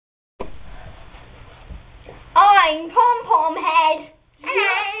I'm Pom-Pom Head.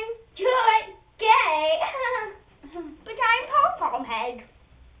 Hello. You're gay. But I'm Pom-Pom Head.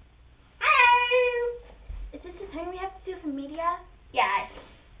 Hello. Is this the thing we have to do for media? Yes.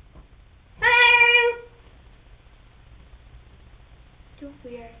 Hello. Too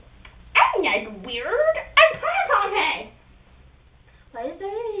weird. I'm not weird. I'm Pom-Pom Head. Why does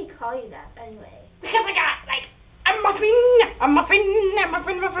everybody call you that anyway? Because I got, like, a muffin on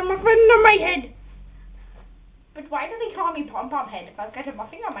my head. But why do they call me Pom-Pom Head if I've got a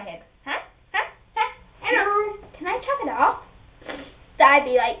muffin on my head? Huh? Hello. Can I chop it off? That'd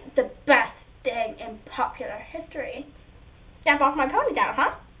be like the best thing in popular history. Snap off my ponytail,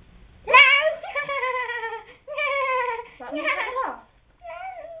 huh? No! Let me chop it off.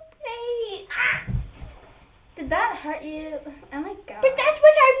 Please. Did that hurt you? Oh my god. But that's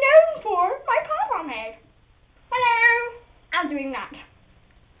what I'm known for, my Pom-Pom Head. Hello. I'm doing that.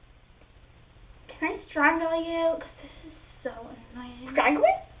 Can I strangle you? Because this is so annoying. Strangle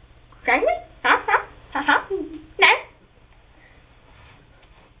me? Strangle me? Huh? No?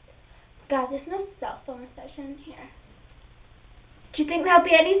 God, there's no cell phone reception here. Do you think there'll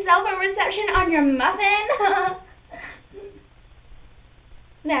be any cell phone reception on your muffin?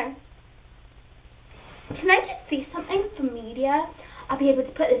 No. Can I just see something for media? I'll be able to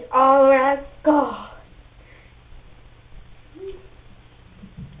put this all around. God.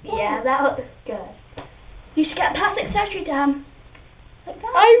 Yeah, that looks good. You should get plastic surgery done. Like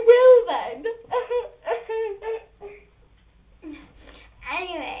that. I will then.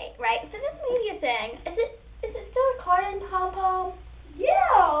 Anyway, right, so this media thing, is it still recording, Pom-Pom?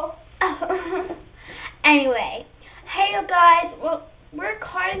 Yeah. Anyway, hey you guys, well, we're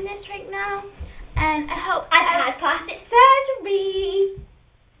recording this right now, and I hope I've had plastic surgery.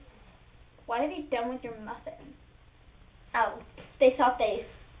 What have you done with your muffin? Oh, they thought they'd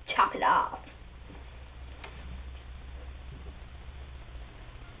chop it off.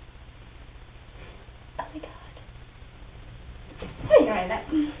 Oh my god. How are you doing that?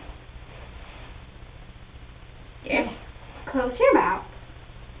 Yeah. Close your mouth.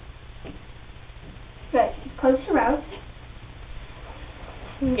 Good. Close your mouth.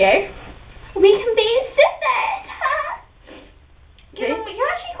 Yeah. We can be sisters! Okay. You're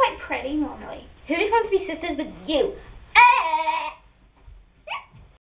actually quite pretty normally. Who just wants to be sisters with you?